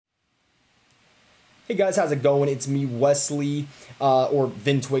Hey guys, how's it going? It's me, Wesley, or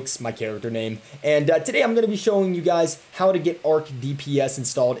Vintwix, my character name. And today I'm going to be showing you guys how to get Arc DPS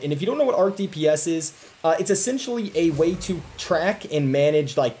installed. And if you don't know what Arc DPS is, it's essentially a way to track and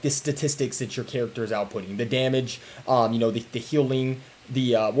manage like the statistics that your character is outputting. The damage, the healing,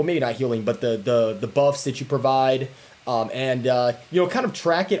 well, maybe not healing, but the buffs that you provide. Kind of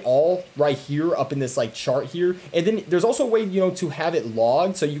track it all right here up in this like chart here. And then there's also a way, to have it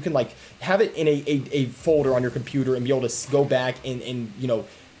logged, so you can like have it in a folder on your computer and be able to go back and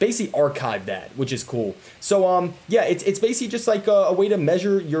basically archive that, which is cool. So it's basically just like a way to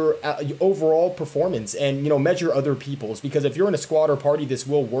measure your overall performance and measure other people's, because if you're in a squad or party, this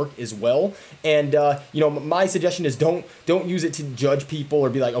will work as well. And my suggestion is don't use it to judge people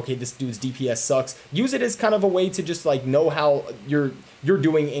or be like, okay, this dude's DPS sucks. Use it as kind of a way to just like know how you're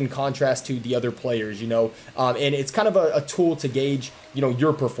doing in contrast to the other players, and it's kind of a tool to gauge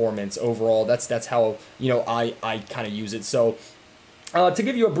your performance overall. That's how I kind of use it. So to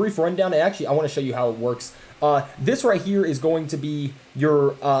give you a brief rundown, actually, I want to show you how it works. This right here is going to be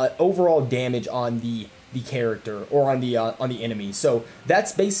your overall damage on the character or on the enemy. So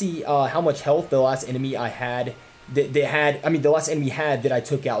that's basically how much health the last enemy I had. The last enemy had that I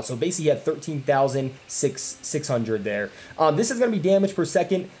took out. So basically, you had 13,600 there. This is going to be damage per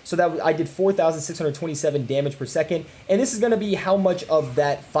second. So that I did 4,627 damage per second. And this is going to be how much of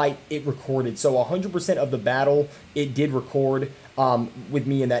that fight it recorded. So 100% of the battle it did record with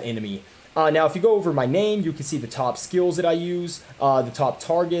me and that enemy. Now, if you go over my name, you can see the top skills that I use, the top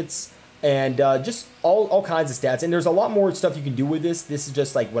targets, and just all kinds of stats. And there's a lot more stuff you can do with this. This is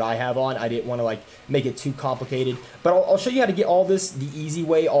just like what I have on. I didn't want to like make it too complicated, but I'll show you how to get all this the easy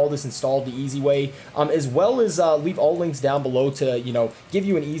way, all this installed the easy way, as well as leave all links down below to give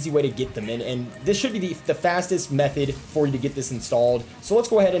you an easy way to get them in. And this should be the fastest method for you to get this installed. So let's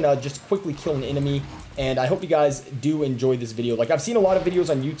go ahead and just quickly kill an enemy. And I hope you guys do enjoy this video. Like, I've seen a lot of videos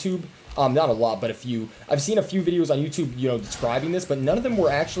on YouTube. Not a lot, but a fefew. I've seen a few videos on YouTube, describing this, but none of them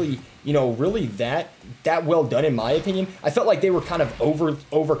were actually, really that well done, in my opinion. I felt like they were kind of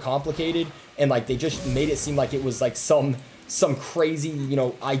overcomplicated, and like they just made it seem like it was like some crazy,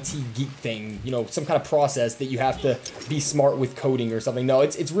 IT geek thing, some kind of process that you have to be smart with coding or something. No,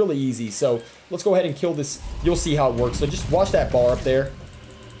 it's really easy. So let's go ahead and kill this. You'll see how it works. So just watch that bar up there.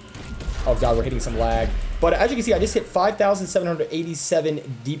 Oh god, we're hitting some lag. But as you can see, I just hit 5,787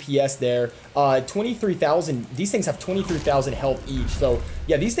 DPS there. 23,000. These things have 23,000 health each. So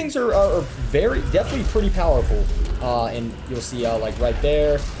yeah, these things are definitely pretty powerful. And you'll see like right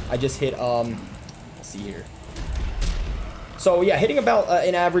there, I just hit let's see here. So yeah, hitting about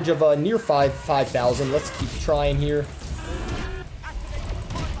an average of near 5,000. Let's keep trying here.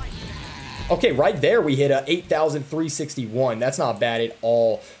 Okay, right there we hit 8,361. That's not bad at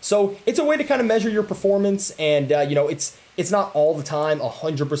all. So it's a way to kind of measure your performance, and it's not all the time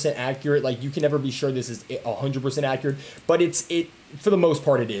 100% accurate. Like, you can never be sure this is 100% accurate, but for the most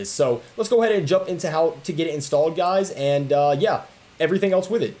part it is. So let's go ahead and jump into how to get it installed, guys, and yeah, everything else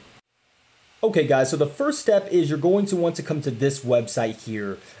with it. Okay guys, so the first step is you're going to want to come to this website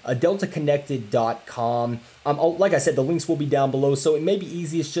here, deltaconnected.com. Like I said, the links will be down below, so it may be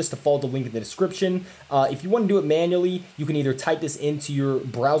easiest just to follow the link in the description. If you want to do it manually, you can either type this into your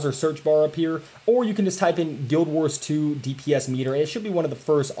browser search bar up here, or you can just type in Guild Wars 2 DPS meter, and it should be one of the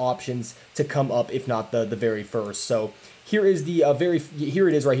first options to come up, if not the very first. So here is the here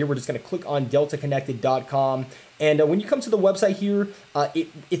it is right here. We're just going to click on deltaconnected.com. And when you come to the website here,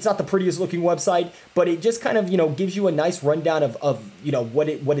 it's not the prettiest looking website, but it just kind of, gives you a nice rundown of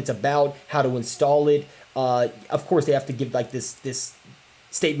what it's about, how to install it. Of course, they have to give like this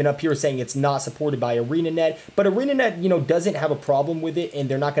statement up here saying it's not supported by ArenaNet, but ArenaNet, doesn't have a problem with it, and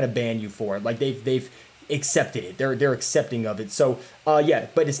they're not going to ban you for it. Like they've accepted it. They're accepting of it. So yeah,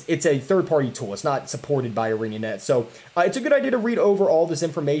 but it's a third-party tool. It's not supported by ArenaNet. So it's a good idea to read over all this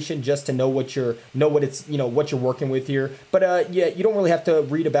information just to know what you're working with here. But yeah, you don't really have to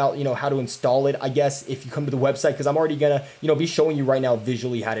read about how to install it, I guess, if you come to the website, because I'm already gonna be showing you right now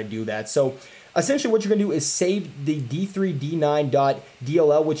visually how to do that. So essentially what you're going to do is save the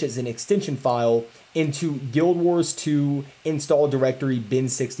d3d9.dll, which is an extension file, into Guild Wars 2 install directory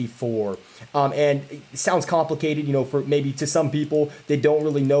bin64. And it sounds complicated, for maybe to some people. They don't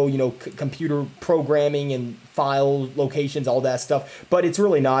really know, computer programming and file locations, all that stuff. But it's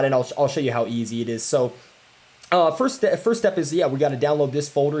really not, and I'll show you how easy it is. So first step is, yeah, we got to download this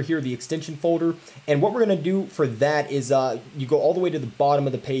folder here, the extension folder. And what we're going to do for that is you go all the way to the bottom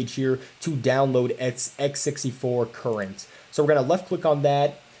of the page here to download x64 current. So we're going to left click on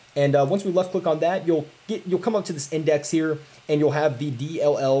that. And once we left click on that, you'll come up to this index here, and you'll have the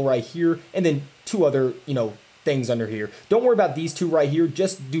DLL right here, and then two other, things under here. Don't worry about these two right here.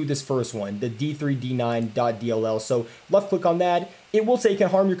 Just do this first one, the d3d9.dll. So left click on that. It will say it can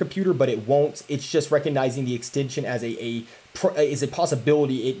harm your computer, but it won't. It's just recognizing the extension as a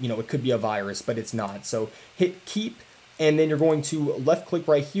possibility. It could be a virus, but it's not. So hit keep. And then you're going to left click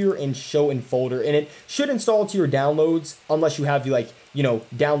right here and show in folder. And it should install to your downloads unless you have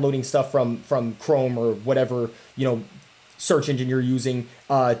downloading stuff from Chrome or whatever, search engine you're using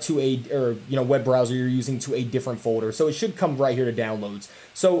web browser you're using to a different folder. So it should come right here to downloads.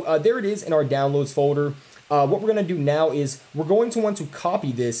 So there it is in our downloads folder. What we're going to do now is we're going to want to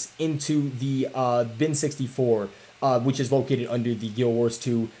copy this into the bin64. Which is located under the Guild Wars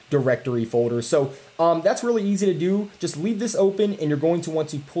 2 directory folder. So that's really easy to do. Just leave this open and you're going to want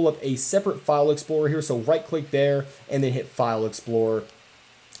to pull up a separate file explorer here. So right click there and then hit File Explorer.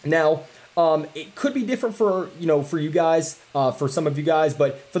 Now, it could be different for you guys, for some of you guys,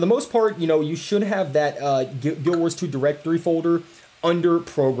 but for the most part, you should have that Guild Wars 2 directory folder under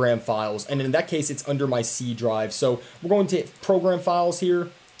program files. And in that case, it's under my C drive. So we're going to hit program files here.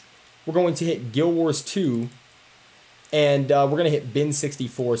 We're going to hit Guild Wars 2. And we're going to hit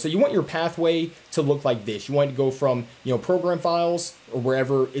bin64. So you want your pathway to look like this. You want it to go from, program files or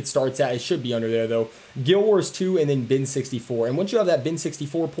wherever it starts at. It should be under there though. Guild Wars 2 and then bin64. And once you have that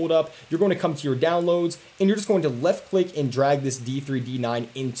bin64 pulled up, you're going to come to your downloads and you're just going to left click and drag this D3D9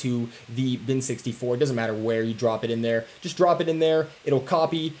 into the bin64. It doesn't matter where you drop it in there. Just drop it in there. It'll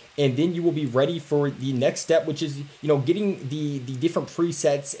copy and then you will be ready for the next step, which is, getting the different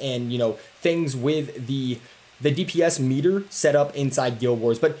presets and, things with the DPS meter set up inside Guild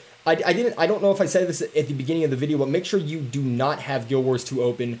Wars. But I don't know if I said this at the beginning of the video, but make sure you do not have Guild Wars 2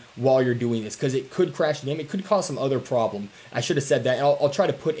 open while you're doing this, because it could crash the game. It could cause some other problem. I should have said that. And I'll try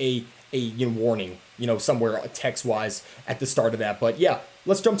to put a warning, somewhere text-wise at the start of that. But yeah,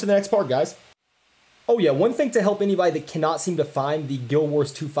 let's jump to the next part, guys. Oh yeah, one thing to help anybody that cannot seem to find the Guild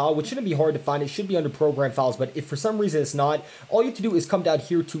Wars 2 file, which shouldn't be hard to find, it should be under program files, but if for some reason it's not, all you have to do is come down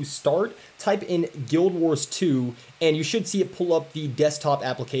here to start, type in Guild Wars 2, and you should see it pull up the desktop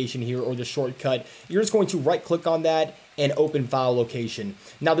application here, or the shortcut. You're just going to right click on that and open file location.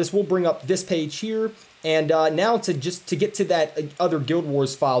 Now this will bring up this page here, and now to get to that other Guild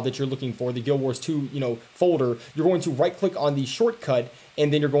Wars file that you're looking for, the Guild Wars 2, folder, you're going to right click on the shortcut,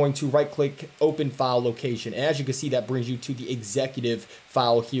 and then you're going to right click open file location. And as you can see, that brings you to the executive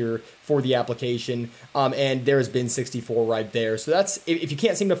file here for the application. And there's bin64 right there. So that's, if you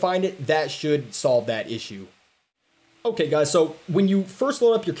can't seem to find it, that should solve that issue. Okay guys, so when you first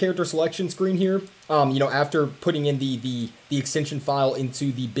load up your character selection screen here, after putting in the extension file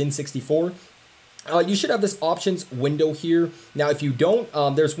into the bin64, you should have this options window here. Now, if you don't,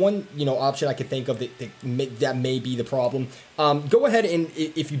 there's one option I could think of that may be the problem. Go ahead and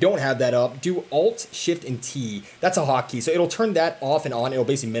if you don't have that up, do Alt, Shift, and T. That's a hotkey, so it'll turn that off and on. It'll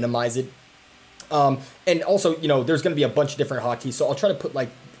basically minimize it. And also, there's going to be a bunch of different hotkeys, so I'll try to put like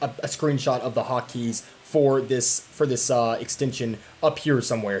a screenshot of the hotkeys for this extension up here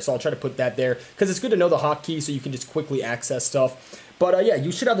somewhere. So I'll try to put that there because it's good to know the hotkey so you can just quickly access stuff. But yeah,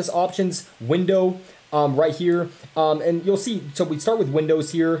 you should have this options window right here, and you'll see. So we start with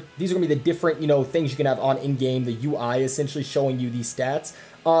Windows here. These are gonna be the different things you can have on in game. The UI essentially showing you these stats.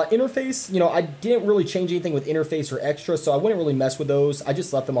 Interface, I didn't really change anything with interface or extra, so I wouldn't really mess with those. I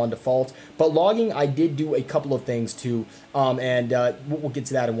just left them on default. But logging, I did do a couple of things too, and we'll get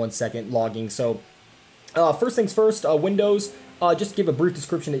to that in 1 second. Logging. So first things first, Windows. Just give a brief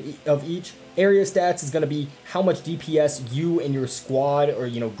description of each. Area stats is going to be how much DPS you and your squad or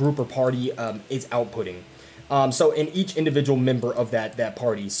group or party is outputting. So in each individual member of that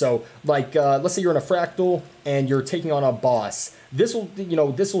party. So like let's say you're in a fractal and you're taking on a boss. This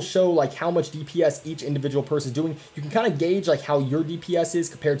will show like how much DPS each individual person is doing. You can kind of gauge like how your DPS is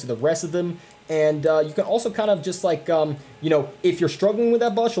compared to the rest of them. And you can also kind of just like if you're struggling with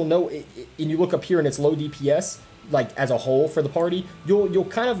that boss, you'll know and you look up here and it's low DPS. Like as a whole for the party, you'll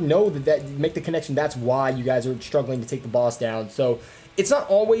kind of know that make the connection. That's why you guys are struggling to take the boss down. So it's not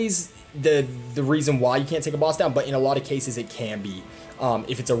always the reason why you can't take a boss down, but in a lot of cases it can be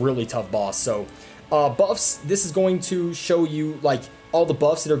if it's a really tough boss. So buffs, this is going to show you like all the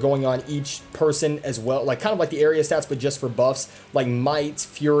buffs that are going on each person as well, like kind of like the area stats, but just for buffs, like might,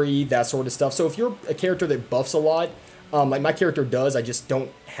 fury, that sort of stuff. So if you're a character that buffs a lot, like my character does, I just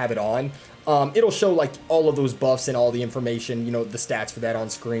don't have it on. it'll show like all of those buffs and all the information, you know, the stats for that on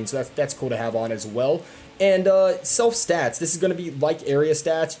screen. So that's cool to have on as well. And self stats, this is going to be like area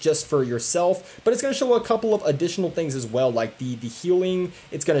stats just for yourself, but it's going to show a couple of additional things as well, like the healing.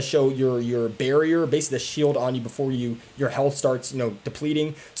 It's going to show your barrier, basically the shield on you before your health starts, you know,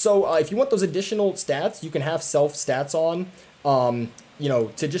 depleting. So if you want those additional stats, you can have self stats on, you know,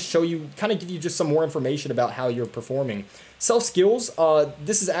 to just show you, kind of give you just some more information about how you're performing. Self skills,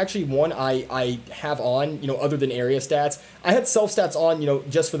 this is actually one I have on, you know, other than area stats. I had self stats on, you know,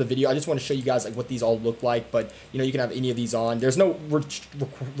 just for the video. I just want to show you guys like what these all look like, but you know, you can have any of these on. There's no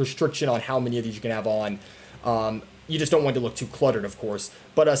restriction on how many of these you can have on. You just don't want it to look too cluttered, of course.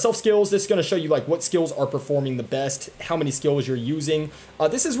 But self skills, this is going to show you like what skills are performing the best, how many skills you're using.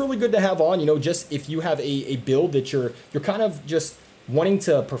 This is really good to have on, you know, just if you have a build that you're kind of just wanting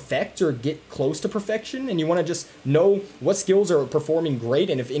to perfect or get close to perfection, and you want to just know what skills are performing great,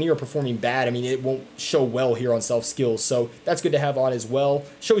 and if any are performing bad, I mean, it won't show well here on self skills, so that's good to have on as well.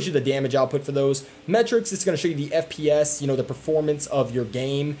 Shows you the damage output for those. Metrics, it's going to show you the FPS, you know, the performance of your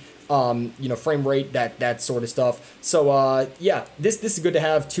game, you know, frame rate, that sort of stuff. So yeah, this is good to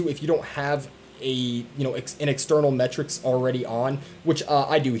have too if you don't have an external metrics already on, which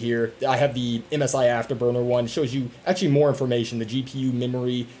I do here. I have the MSI Afterburner one. It shows you actually more information, the GPU,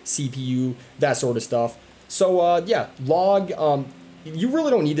 memory, CPU, that sort of stuff. So yeah, log, you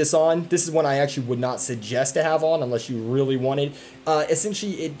really don't need this on. This is one I actually would not suggest to have on unless you really want it.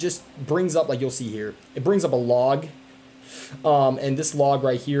 Essentially, it just brings up, like you'll see here, it brings up a log, and this log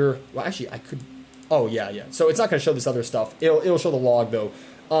right here, well actually I could, oh yeah. So it's not going to show this other stuff. It'll show the log though.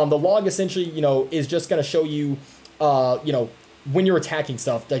 The log essentially, you know, is just going to show you, you know, when you're attacking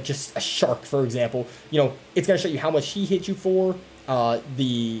stuff, like just a shark, for example, you know, it's going to show you how much he hit you for,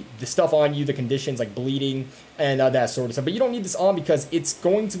 the stuff on you, the conditions like bleeding and that sort of stuff. But you don't need this on because it's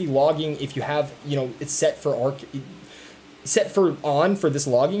going to be logging if you have, you know, it's set for for this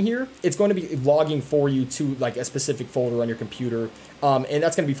logging here. It's going to be logging for you to like a specific folder on your computer, and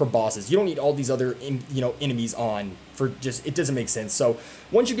that's going to be for bosses. You don't need all these other enemies on for just, it doesn't make sense. So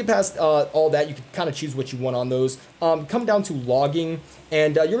once you get past all that, you can kind of choose what you want on those. Come down to logging,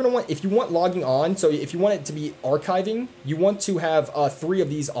 and you're going to want, if you want logging on, so if you want it to be archiving, you want to have 3 of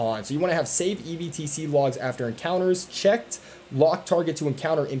these on. So you want to have save EVTC logs after encounters checked, lock target to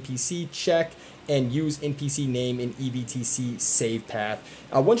encounter NPC check, and use NPC name in EVTC save path.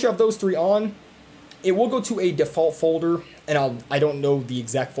 Once you have those 3 on, it will go to a default folder, and I don't know the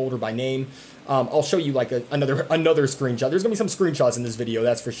exact folder by name. I'll show you like another screenshot. There's gonna be some screenshots in this video,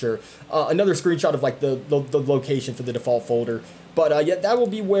 that's for sure. Another screenshot of like the location for the default folder. But yeah, that will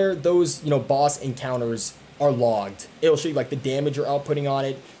be where those, you know, boss encounters are logged. It'll show you like the damage you're outputting on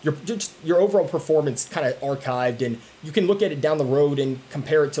it, your overall performance kind of archived, and you can look at it down the road and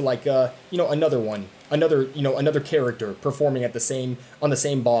compare it to like you know, another character performing at on the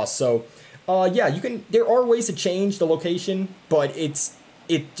same boss. So yeah, there are ways to change the location, but it's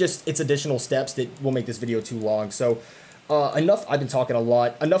additional steps that will make this video too long. So enough, I've been talking a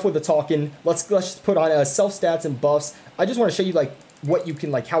lot. Enough with the talking. Let's just put on self stats and buffs. I just want to show you like what you can,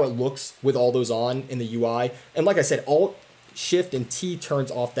 like how it looks with all those on in the UI. And like I said, Alt, Shift, and T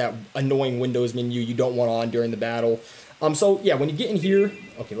turns off that annoying Windows menu you don't want on during the battle. So yeah, when you get in here,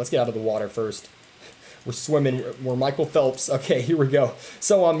 okay, let's get out of the water first. We're swimming, we're Michael Phelps. Okay, here we go.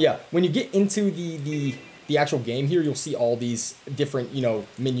 So yeah, when you get into the actual game here, you'll see all these different, you know,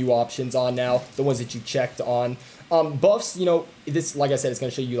 menu options on now, the ones that you checked on. Buffs, you know, this, like I said, it's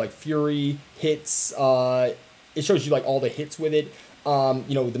going to show you like fury, hits, it shows you like all the hits with it.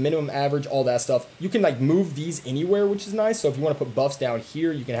 You know, the minimum, average, all that stuff. You can like move these anywhere, which is nice. So if you want to put buffs down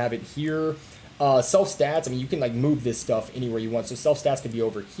here, you can have it here. Self stats, I mean, you can like move this stuff anywhere you want. So self stats could be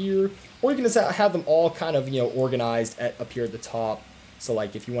over here, or you can just have them all kind of, you know, organized up here at the top. So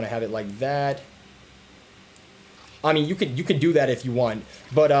like if you want to have it like that, I mean, you could do that if you want.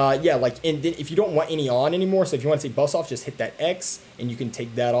 But yeah, like, and then if you don't want any on anymore, so if you want to take buffs off, just hit that X and you can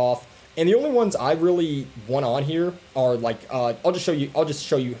take that off. And the only ones I really want on here are like, I'll just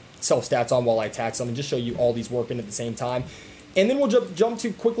show you self stats on while I attack some, and just show you all these working at the same time. And then we'll jump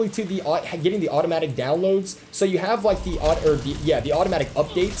quickly to the getting the automatic downloads. So you have like the automatic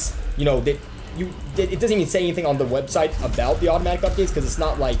updates. You know that it doesn't even say anything on the website about the automatic updates because it's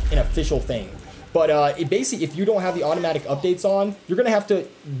not like an official thing. But it basically, if you don't have the automatic updates on, you're gonna have to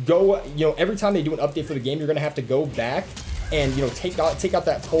go. You know, every time they do an update for the game, you're gonna have to go back and, you know, take out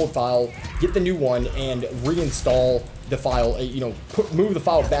that old file, get the new one, and reinstall the file. You know, move the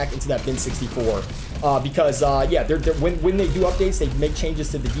file back into that bin64 because yeah, when they do updates, they make changes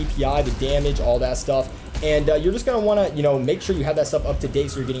to the DPI, the damage, all that stuff, And you're just going to want to, you know, make sure you have that stuff up to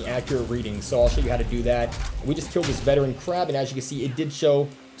date so you're getting accurate readings. So I'll show you how to do that. We just killed this veteran crab, and as you can see, it did show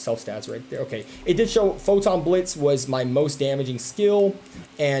self stats right there. Okay, it did show Photon Blitz was my most damaging skill,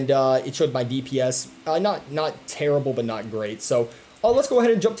 and it showed my DPS. Not terrible, but not great. So let's go ahead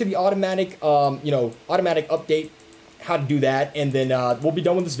and jump to the automatic, automatic update, how to do that, and then we'll be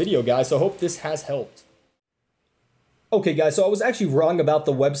done with this video, guys. So I hope this has helped. Okay, guys, so I was actually wrong about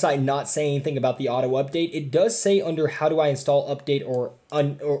the website not saying anything about the auto update. It does say under how do I install, update, or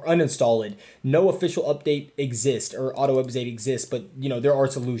uninstall it. No official update exists or auto update exists, but you know there are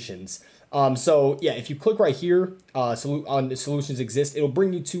solutions. So yeah, if you click right here on the solutions exist, it'll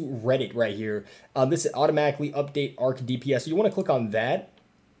bring you to Reddit right here. This is automatically update Arc DPS. So you want to click on that.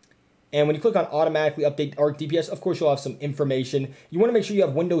 And when you click on automatically update Arc DPS, of course you'll have some information. You want to make sure you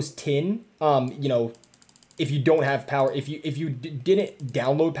have Windows 10. If you don't have power, if you didn't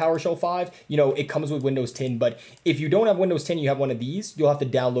download PowerShell 5, you know, it comes with Windows 10. But if you don't have Windows 10, you have one of these, you'll have to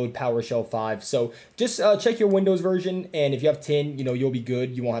download PowerShell 5. So just check your Windows version, and if you have 10, you know, you'll be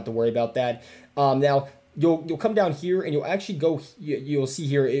good. You won't have to worry about that. Now, you'll come down here, and you'll actually go, you'll see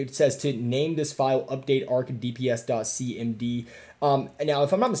here, it says to name this file update ArcDPS.cmd. Now,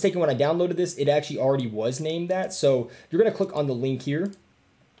 if I'm not mistaken, when I downloaded this, it actually already was named that. So you're going to click on the link here,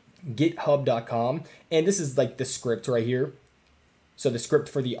 github.com, and this is like the script right here. So the script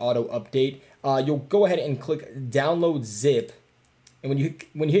for the auto update. You'll go ahead and click download zip, and when you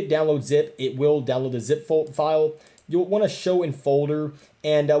hit download zip, it will download the zip file. You'll want to show in folder,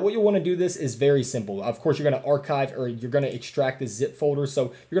 and what you'll want to do this is very simple. Of course, you're going to archive, or you're going to extract the zip folder.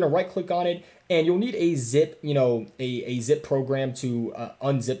 So you're going to right click on it, and you'll need a zip, a zip program to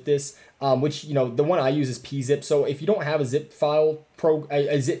unzip this, which, the one I use is PeaZip. So if you don't have a zip file,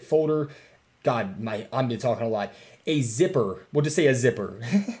 a zip folder, God, I'm talking a lot. A zipper, we'll just say a zipper.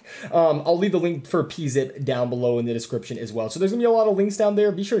 I'll leave the link for PeaZip down below in the description as well. So there's gonna be a lot of links down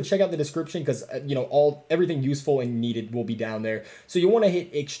there. Be sure to check out the description because everything useful and needed will be down there. So you want to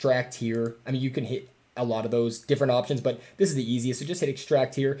hit extract here. I mean, you can hit a lot of those different options, but this is the easiest. So just hit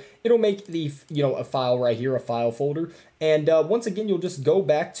extract here. It'll make the a file right here, a file folder. And once again, you'll just go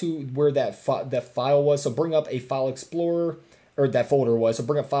back to where that file was. So bring up a file explorer. Or that folder was. So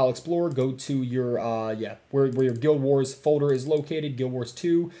bring up File Explorer, go to your, where your Guild Wars folder is located, Guild Wars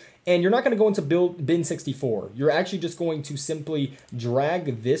 2, and you're not going to go into bin 64. You're actually just going to simply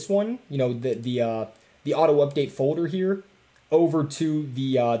drag this one, the auto update folder here, over to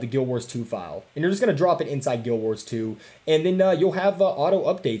the Guild Wars 2 file, and you're just going to drop it inside Guild Wars 2, and then you'll have auto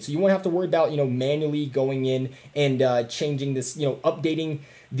update, so you won't have to worry about manually going in and changing this, updating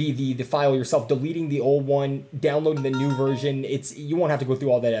the file yourself, deleting the old one, downloading the new version. You won't have to go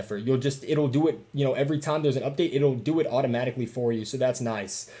through all that effort. It'll do it, every time there's an update, it'll do it automatically for you. So that's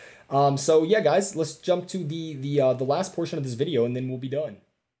nice. So yeah, guys, let's jump to the last portion of this video, and then we'll be done.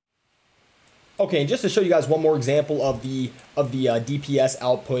 Okay, and just to show you guys one more example of the DPS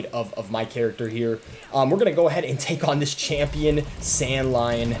output of my character here, we're gonna go ahead and take on this champion Sand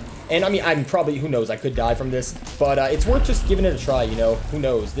Lion. And I mean, I'm probably, who knows, I could die from this, but it's worth just giving it a try, who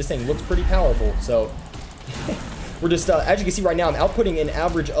knows. This thing looks pretty powerful, so we're just, as you can see right now, I'm outputting an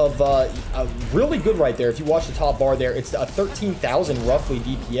average of really good right there. If you watch the top bar there, it's a 13,000 roughly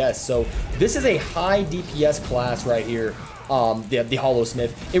DPS, so this is a high DPS class right here. The Hollow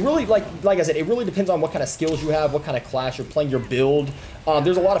Smith. It really, like I said, it really depends on what kind of skills you have, what kind of class you're playing, your build.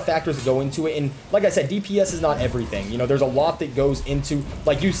 There's a lot of factors that go into it, and like I said, DPS is not everything. There's a lot that goes into,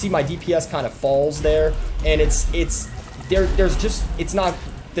 like you see my DPS kind of falls there, and it's not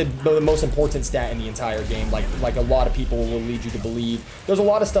the most important stat in the entire game, like a lot of people will lead you to believe. There's a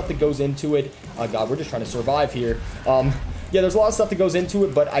lot of stuff that goes into it. God, we're just trying to survive here. Yeah, there's a lot of stuff that goes into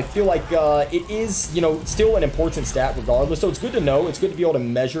it, but I feel like it is, still an important stat regardless. So it's good to know. It's good to be able to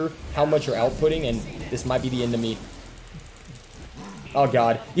measure how much you're outputting, and this might be the end of me. Oh,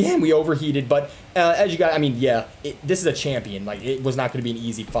 God. Yeah, we overheated, but as you guys, I mean, yeah, this is a champion. Like, it was not going to be an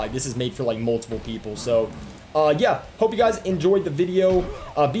easy fight. This is made for, like, multiple people, so yeah, hope you guys enjoyed the video.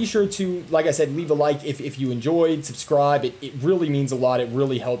 Be sure to, like I said, leave a like if you enjoyed, subscribe. It really means a lot. It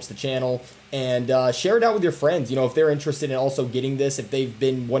really helps the channel. And share it out with your friends, if they're interested in also getting this, if they've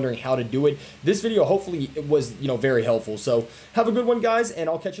been wondering how to do it. This video hopefully was, very helpful. So have a good one, guys, and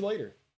I'll catch you later.